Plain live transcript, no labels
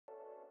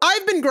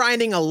I've been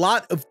grinding a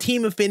lot of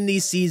Team Affinity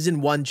Season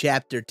 1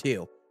 Chapter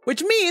 2,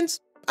 which means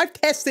I've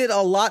tested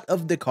a lot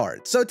of the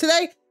cards. So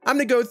today, I'm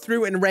going to go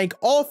through and rank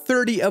all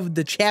 30 of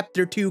the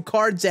Chapter 2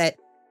 cards that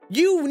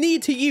you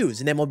need to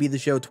use in MLB The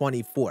Show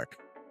 24.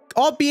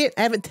 Albeit,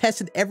 I haven't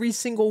tested every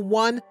single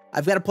one.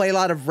 I've got to play a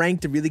lot of rank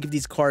to really give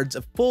these cards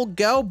a full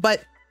go,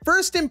 but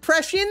first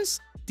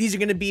impressions, these are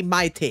going to be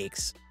my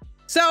takes.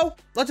 So,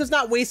 let's just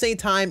not waste any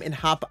time and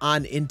hop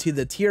on into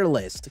the tier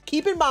list.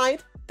 Keep in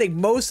mind, I think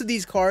most of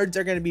these cards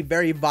are going to be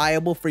very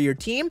viable for your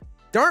team.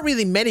 There aren't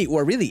really many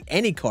or really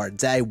any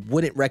cards that I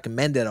wouldn't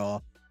recommend at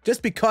all,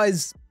 just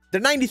because they're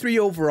 93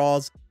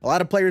 overalls. A lot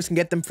of players can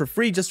get them for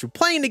free just for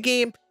playing the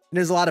game, and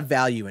there's a lot of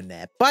value in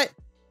that. But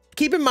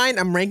keep in mind,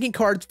 I'm ranking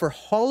cards for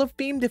Hall of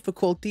Fame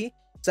difficulty.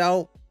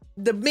 So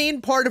the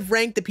main part of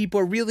rank that people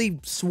are really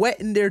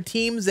sweating their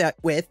teams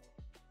with.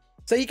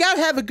 So you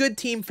gotta have a good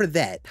team for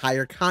that.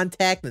 Higher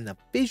contact and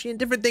efficient,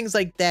 different things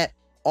like that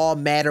all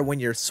matter when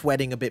you're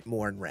sweating a bit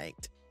more in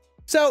ranked.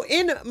 So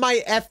in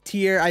my F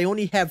tier, I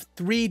only have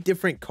 3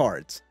 different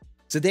cards.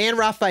 Zidane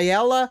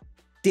Rafaela,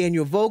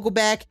 Daniel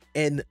Vogelbach,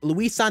 and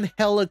Luis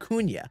Angel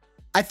Acuna.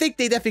 I think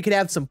they definitely could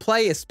have some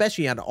play,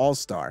 especially on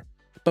All-Star.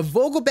 But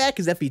Vogelbach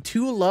is definitely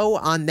too low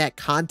on that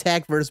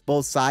contact versus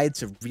both sides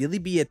to really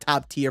be a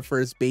top tier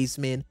first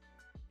baseman.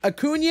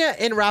 Acuna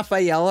and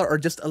Rafaela are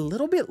just a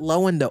little bit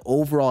low in the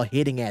overall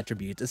hitting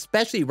attributes,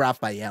 especially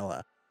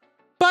Rafaela.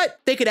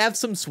 But they could have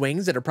some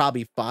swings that are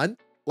probably fun.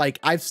 Like,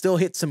 I've still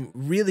hit some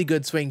really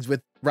good swings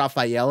with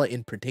Rafaela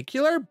in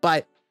particular,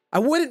 but I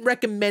wouldn't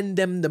recommend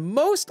them the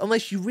most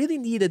unless you really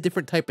need a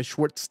different type of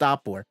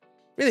shortstop or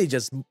really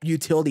just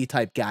utility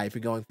type guy if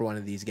you're going for one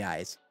of these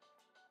guys.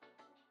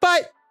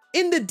 But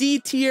in the D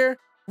tier,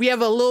 we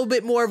have a little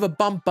bit more of a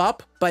bump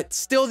up, but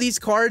still these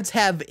cards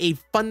have a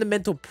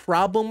fundamental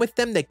problem with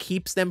them that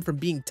keeps them from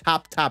being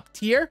top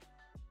tier.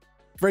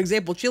 For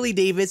example, Chili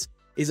Davis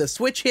is a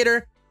switch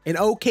hitter, an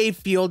okay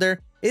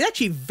fielder. He's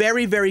actually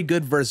very, very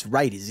good versus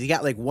righties. He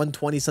got like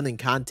 120 something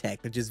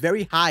contact, which is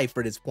very high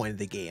for this point of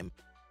the game.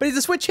 But he's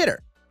a switch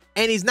hitter,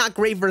 and he's not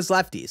great versus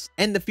lefties.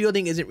 And the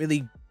fielding isn't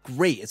really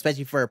great,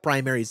 especially for a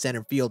primary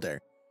center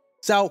fielder.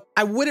 So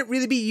I wouldn't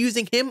really be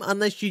using him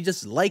unless you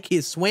just like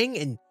his swing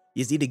and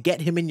you just need to get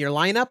him in your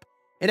lineup.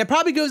 And it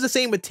probably goes the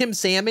same with Tim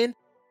Salmon,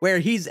 where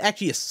he's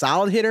actually a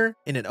solid hitter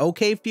and an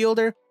okay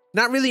fielder.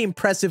 Not really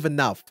impressive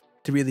enough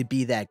to really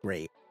be that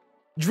great.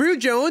 Drew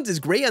Jones is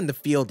great on the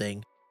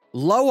fielding,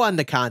 low on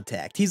the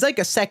contact. He's like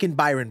a second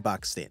Byron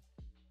Buxton.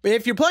 But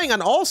if you're playing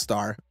on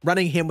All-Star,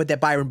 running him with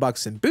that Byron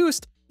Buxton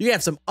boost, you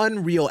have some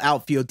unreal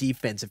outfield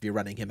defense if you're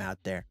running him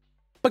out there.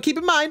 But keep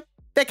in mind,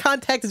 that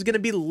contact is going to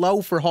be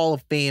low for Hall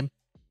of Fame.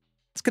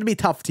 It's going to be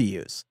tough to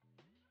use.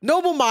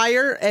 Noble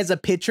Meyer as a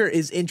pitcher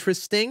is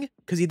interesting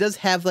because he does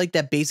have like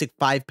that basic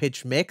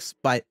 5-pitch mix,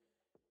 but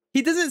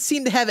he doesn't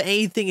seem to have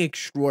anything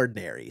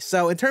extraordinary.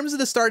 So in terms of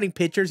the starting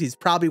pitchers, he's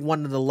probably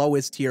one of the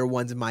lowest tier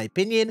ones in my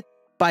opinion,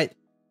 but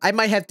I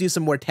might have to do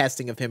some more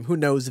testing of him. Who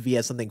knows if he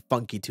has something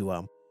funky to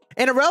him.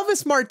 And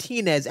Aurelvis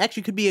Martinez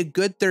actually could be a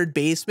good third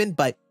baseman,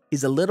 but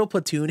he's a little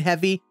platoon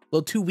heavy, a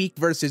little too weak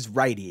versus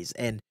righties,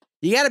 and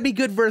you got to be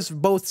good versus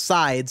both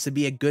sides to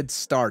be a good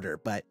starter,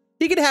 but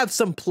he could have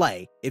some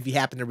play if you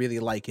happen to really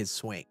like his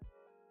swing.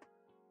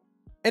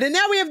 And then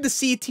now we have the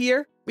C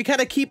tier. We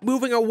kind of keep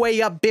moving our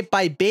way up bit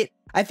by bit.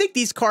 I think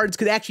these cards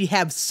could actually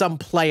have some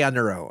play on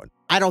their own.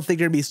 I don't think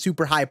they're going to be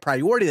super high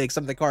priority like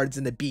some of the cards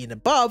in the B and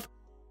above.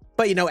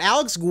 But, you know,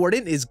 Alex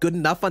Gordon is good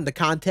enough on the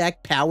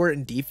contact, power,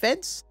 and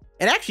defense.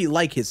 And I actually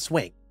like his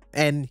swing.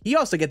 And he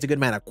also gets a good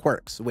amount of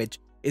quirks, which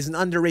is an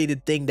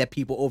underrated thing that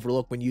people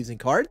overlook when using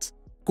cards.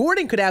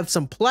 Gordon could have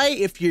some play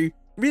if you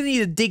really need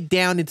to dig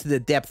down into the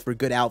depth for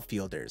good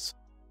outfielders.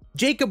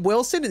 Jacob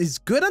Wilson is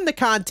good on the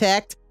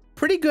contact,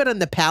 pretty good on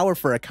the power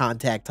for a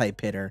contact type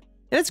hitter,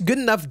 and it's good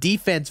enough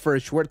defense for a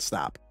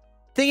shortstop.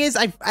 Thing is,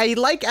 I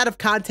like out of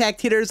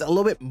contact hitters a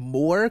little bit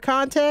more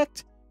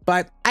contact,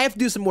 but I have to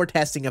do some more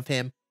testing of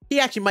him. He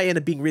actually might end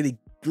up being really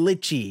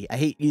glitchy. I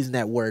hate using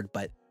that word,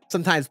 but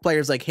sometimes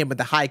players like him with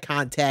the high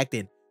contact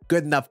and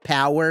good enough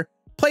power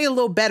play a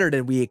little better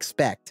than we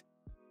expect.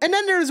 And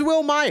then there's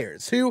Will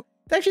Myers, who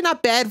is actually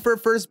not bad for a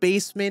first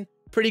baseman.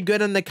 Pretty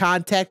good on the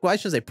contact. Well, I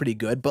shouldn't say pretty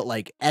good, but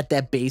like at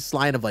that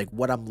baseline of like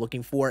what I'm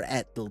looking for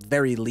at the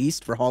very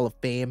least for Hall of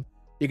Fame.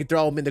 You can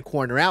throw him in the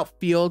corner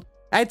outfield.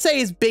 I'd say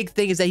his big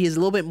thing is that he has a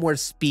little bit more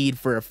speed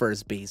for a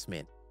first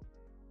baseman.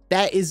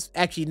 That is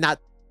actually not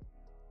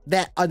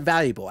that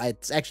unvaluable.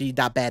 It's actually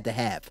not bad to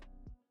have.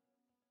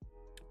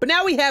 But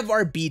now we have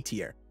our B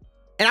tier.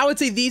 And I would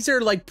say these are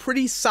like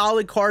pretty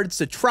solid cards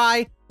to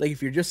try. Like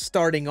if you're just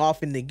starting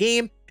off in the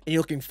game and you're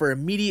looking for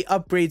immediate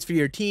upgrades for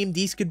your team,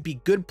 these could be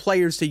good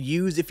players to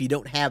use if you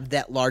don't have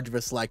that large of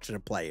a selection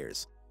of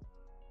players.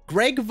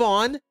 Greg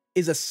Vaughn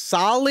is a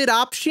solid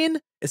option,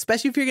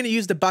 especially if you're going to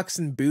use the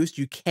Buxton boost.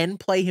 You can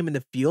play him in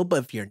the field,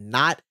 but if you're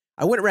not,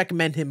 I wouldn't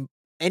recommend him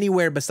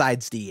anywhere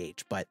besides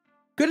DH, but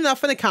good enough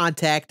for the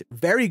contact,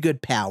 very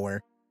good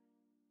power.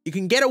 You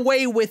can get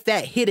away with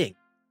that hitting,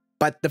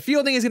 but the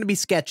fielding is going to be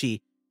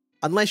sketchy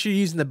unless you're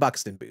using the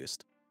Buxton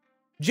boost.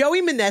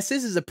 Joey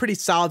Meneses is a pretty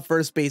solid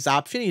first base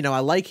option. You know, I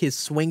like his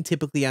swing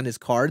typically on his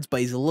cards, but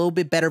he's a little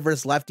bit better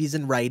versus lefties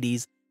and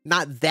righties.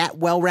 Not that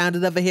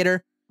well-rounded of a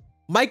hitter.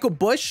 Michael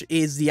Busch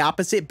is the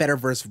opposite, better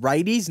versus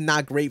righties,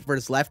 not great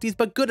versus lefties,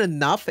 but good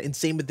enough. And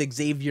same with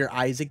Xavier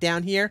Isaac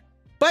down here.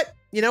 But,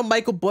 you know,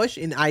 Michael Busch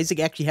and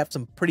Isaac actually have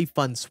some pretty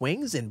fun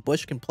swings, and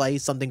Busch can play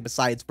something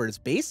besides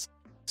first base.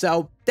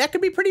 So that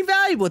could be pretty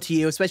valuable to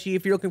you, especially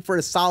if you're looking for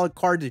a solid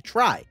card to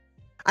try.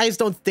 I just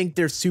don't think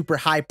they're super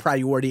high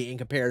priority in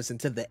comparison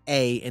to the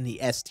A and the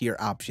S tier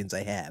options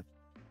I have.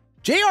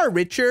 J.R.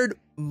 Richard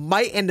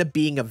might end up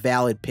being a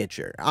valid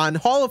pitcher. On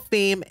Hall of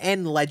Fame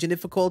and Legend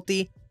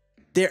difficulty,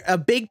 a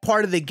big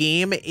part of the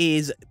game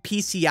is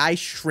PCI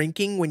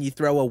shrinking when you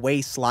throw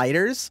away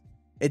sliders.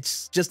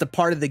 It's just a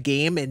part of the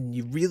game, and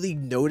you really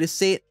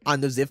notice it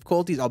on those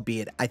difficulties,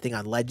 albeit I think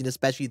on Legend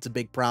especially, it's a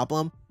big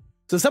problem.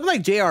 So something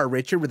like J.R.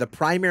 Richard with a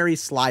primary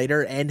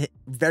slider and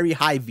very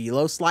high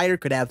velo slider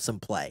could have some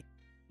play.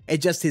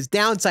 And just his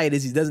downside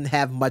is he doesn't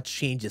have much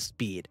change of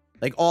speed.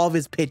 Like, all of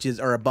his pitches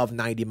are above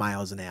 90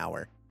 miles an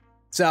hour.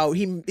 So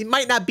he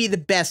might not be the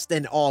best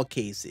in all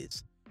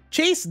cases.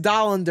 Chase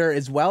Dollander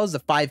as well as a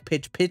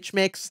 5-pitch pitch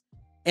mix.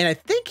 And I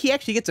think he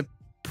actually gets a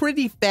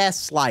pretty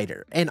fast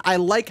slider. And I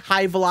like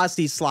high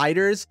velocity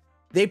sliders.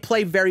 They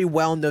play very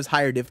well in those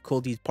higher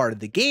difficulties part of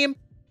the game.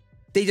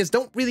 They just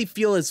don't really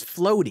feel as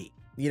floaty.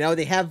 You know,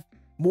 they have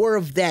more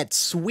of that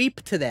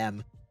sweep to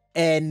them,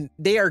 and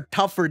they are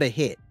tougher to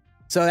hit.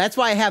 So that's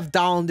why I have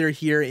Dollander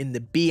here in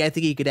the B. I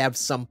think he could have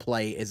some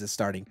play as a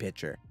starting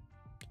pitcher.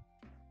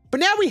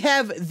 But now we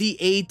have the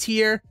A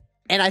tier,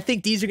 and I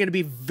think these are going to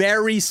be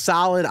very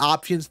solid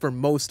options for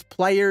most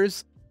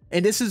players.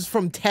 And this is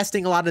from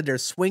testing a lot of their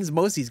swings.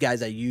 Most of these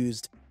guys I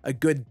used a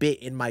good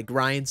bit in my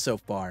grind so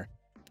far.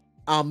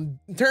 In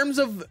terms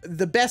of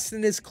the best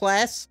in this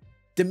class,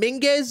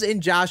 Dominguez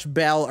and Josh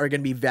Bell are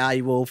going to be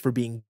valuable for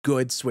being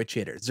good switch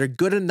hitters. They're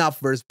good enough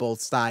versus both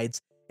sides.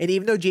 And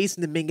even though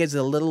Jason Dominguez is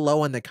a little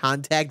low on the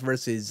contact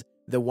versus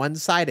the one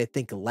side, I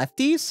think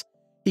lefties,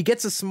 he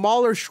gets a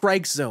smaller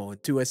strike zone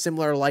to a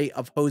similar light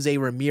of Jose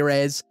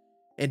Ramirez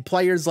and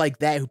players like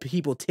that who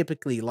people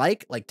typically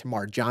like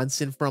Tamar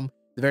Johnson from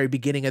the very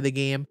beginning of the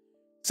game.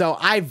 So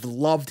I've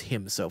loved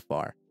him so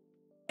far.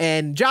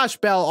 And Josh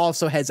Bell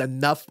also has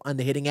enough on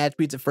the hitting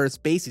attributes at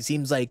first base. He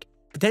seems like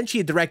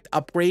potentially a direct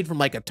upgrade from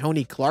like a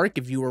Tony Clark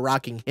if you were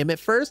rocking him at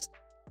first.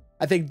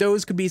 I think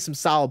those could be some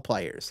solid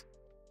players.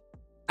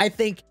 I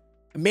think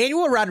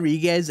Emmanuel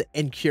Rodriguez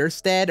and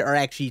Kjerstad are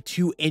actually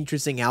two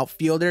interesting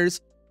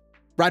outfielders.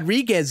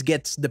 Rodriguez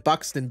gets the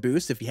Buxton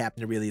boost if you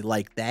happen to really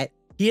like that.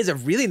 He has a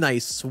really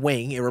nice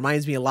swing. It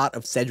reminds me a lot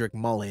of Cedric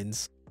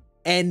Mullins.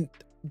 And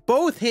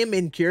both him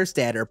and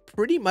Kjerstad are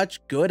pretty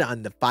much good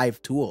on the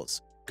 5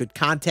 tools. Good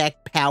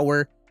contact,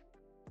 power,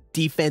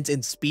 defense,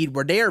 and speed,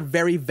 where they are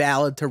very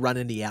valid to run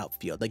in the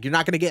outfield. Like, you're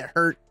not going to get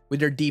hurt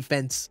with their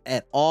defense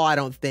at all, I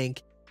don't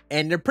think.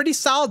 And they're pretty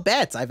solid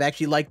bats. I've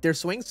actually liked their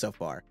swings so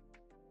far.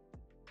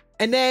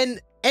 And then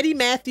Eddie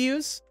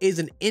Matthews is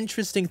an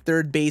interesting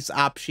third base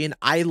option.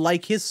 I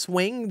like his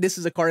swing. This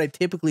is a card I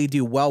typically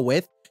do well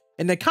with.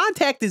 And the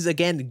contact is,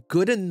 again,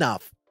 good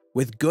enough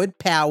with good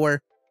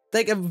power.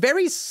 Like a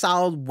very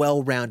solid,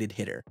 well-rounded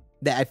hitter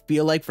that I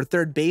feel like for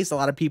third base, a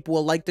lot of people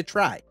will like to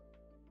try.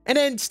 And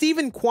then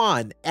Steven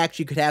Kwan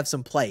actually could have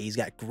some play. He's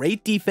got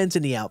great defense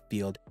in the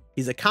outfield.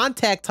 He's a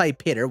contact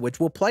type hitter, which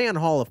will play on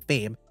Hall of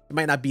Fame. It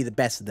might not be the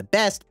best of the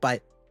best,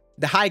 but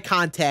the high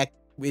contact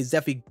is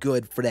definitely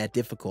good for that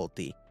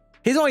difficulty.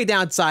 His only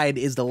downside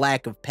is the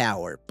lack of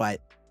power, but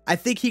I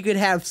think he could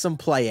have some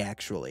play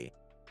actually.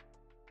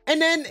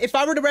 And then if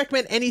I were to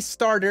recommend any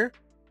starter,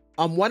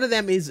 one of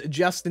them is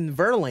Justin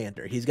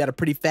Verlander. He's got a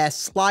pretty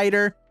fast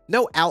slider,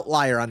 no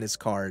outlier on this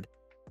card.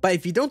 But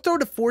if you don't throw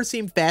the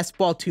 4-seam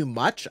fastball too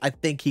much, I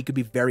think he could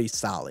be very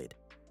solid.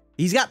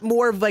 He's got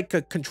more of like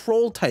a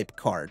control type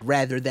card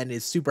rather than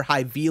his super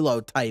high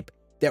velo type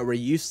that we're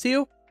used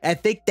to. I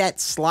think that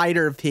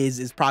slider of his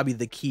is probably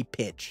the key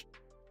pitch.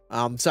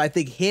 So I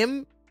think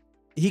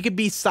he could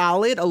be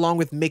solid along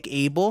with Mick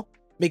Abel.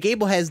 Mick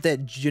Abel has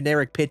that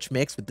generic pitch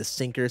mix with the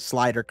sinker,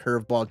 slider,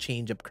 curveball,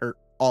 changeup,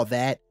 all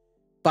that.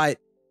 But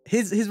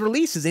his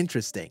release is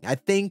interesting. I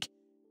think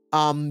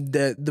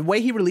the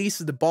way he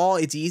releases the ball,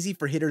 it's easy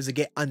for hitters to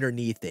get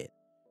underneath it.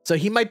 So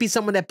he might be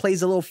someone that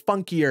plays a little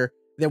funkier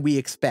than we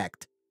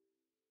expect.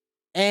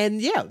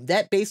 And yeah,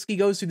 that basically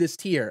goes through this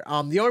tier.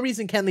 The only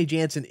reason Kenley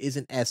Jansen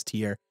isn't S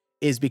tier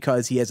is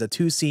because he has a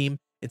 2-seam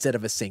instead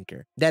of a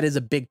sinker. That is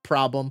a big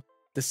problem.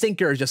 The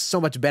sinker is just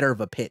so much better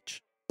of a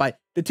pitch. But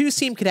the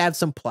 2-seam could have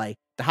some play.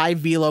 The high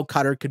velo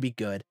cutter could be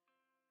good.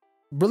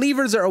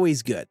 Relievers are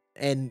always good.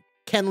 And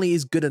Kenley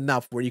is good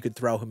enough where you could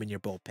throw him in your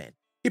bullpen.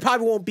 He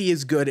probably won't be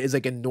as good as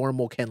like a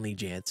normal Kenley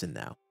Jansen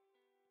now.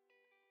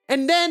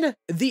 And then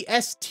the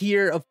S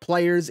tier of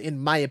players, in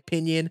my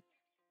opinion,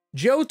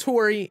 Joe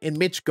Torre and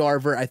Mitch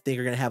Garver, I think,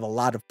 are going to have a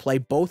lot of play.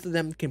 Both of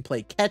them can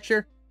play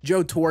catcher.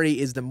 Joe Torre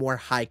is the more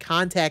high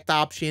contact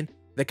option.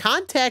 The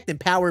contact and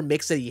power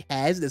mix that he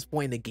has at this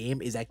point in the game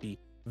is actually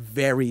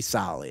very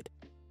solid.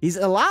 He's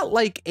a lot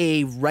like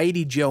a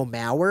righty Joe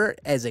Mauer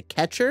as a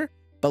catcher,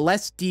 but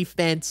less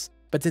defense.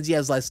 But since he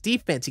has less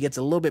defense, he gets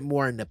a little bit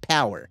more into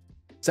power.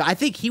 So I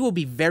think he will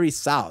be very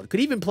solid. Could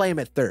even play him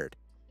at third.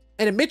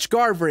 And a Mitch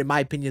Garver, in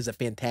my opinion, is a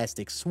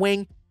fantastic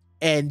swing.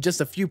 And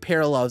just a few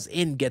parallels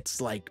in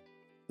gets like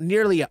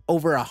nearly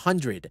over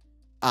 100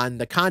 on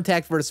the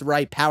contact versus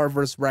right, power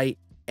versus right,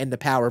 and the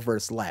power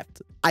versus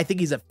left. I think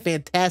he's a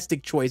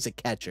fantastic choice at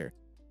catcher.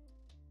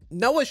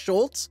 Noah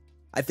Schultz,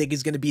 I think,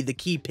 is going to be the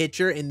key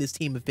pitcher in this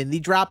Team Affinity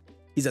drop.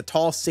 He's a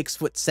tall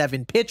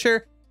 6'7"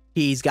 pitcher.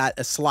 He's got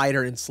a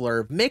slider and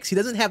slurve mix. He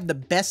doesn't have the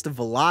best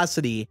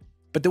velocity,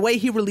 but the way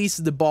he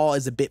releases the ball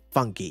is a bit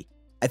funky.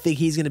 I think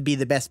he's going to be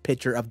the best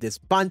pitcher of this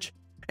bunch.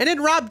 And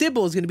then Rob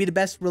Dibble is going to be the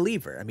best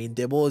reliever. I mean,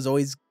 Dibble is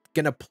always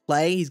going to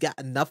play. He's got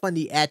enough on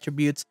the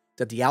attributes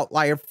that the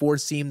outlier four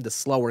seam, the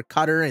slower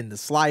cutter, and the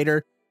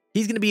slider.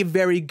 He's going to be a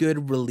very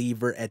good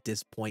reliever at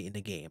this point in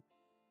the game.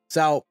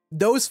 So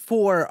those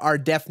four are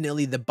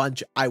definitely the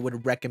bunch I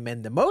would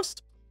recommend the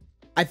most.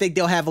 I think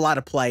they'll have a lot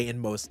of play in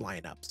most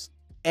lineups.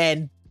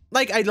 And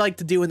like I'd like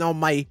to do in all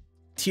my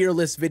tier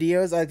list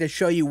videos, I like to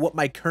show you what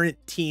my current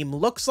team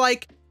looks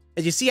like.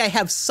 As you see, I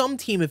have some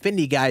Team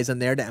Affinity guys on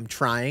there that I'm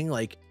trying,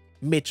 like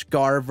Mitch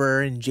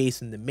Garver and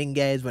Jason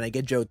Dominguez. When I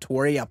get Joe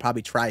Torre, I'll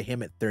probably try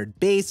him at third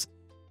base.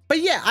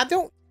 But yeah, I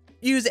don't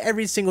use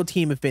every single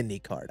Team Affinity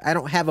card. I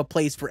don't have a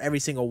place for every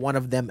single one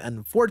of them,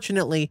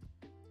 unfortunately.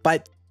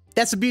 But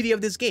that's the beauty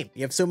of this game.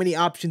 You have so many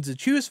options to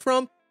choose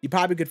from. You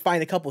probably could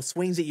find a couple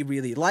swings that you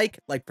really like.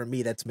 Like for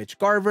me, that's Mitch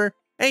Garver.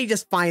 And you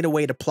just find a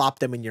way to plop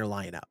them in your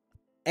lineup.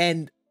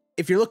 And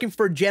if you're looking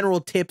for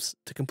general tips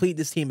to complete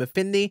this Team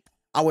Affinity,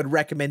 I would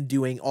recommend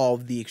doing all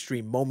of the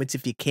extreme moments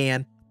if you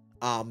can.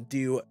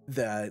 Do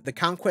the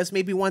conquest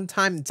maybe one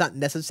time. It's not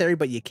necessary,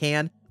 but you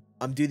can.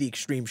 Do the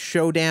extreme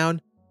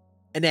showdown.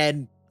 And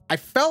then I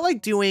felt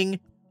like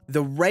doing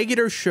the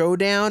regular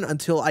showdown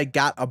until I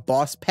got a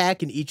boss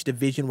pack and each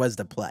division was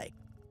the play.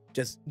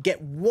 Just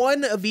get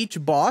one of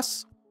each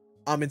boss.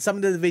 And some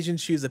of the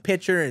divisions choose a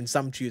pitcher and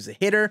some choose a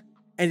hitter.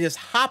 And just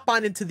hop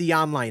on into the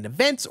online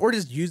events or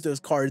just use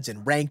those cards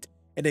in ranked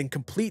and then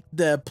complete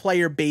the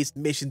player-based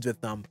missions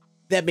with them.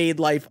 That made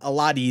life a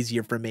lot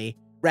easier for me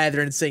rather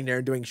than sitting there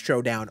and doing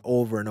showdown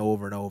over and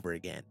over and over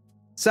again.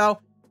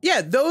 So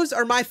yeah, those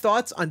are my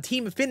thoughts on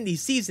Team Affinity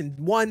Season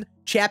 1,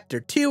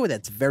 Chapter 2.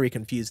 That's very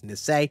confusing to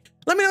say.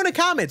 Let me know in the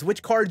comments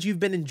which cards you've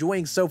been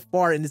enjoying so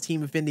far in the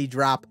Team Affinity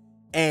drop.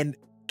 And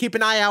keep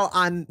an eye out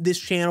on this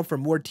channel for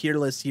more tier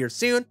lists here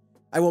soon.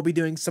 I will be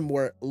doing some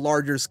more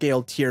larger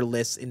scale tier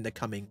lists in the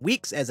coming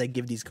weeks as I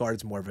give these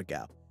cards more of a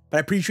go. But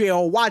I appreciate you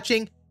all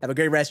watching. Have a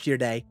great rest of your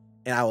day.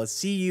 And I will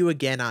see you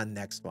again on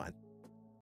next one.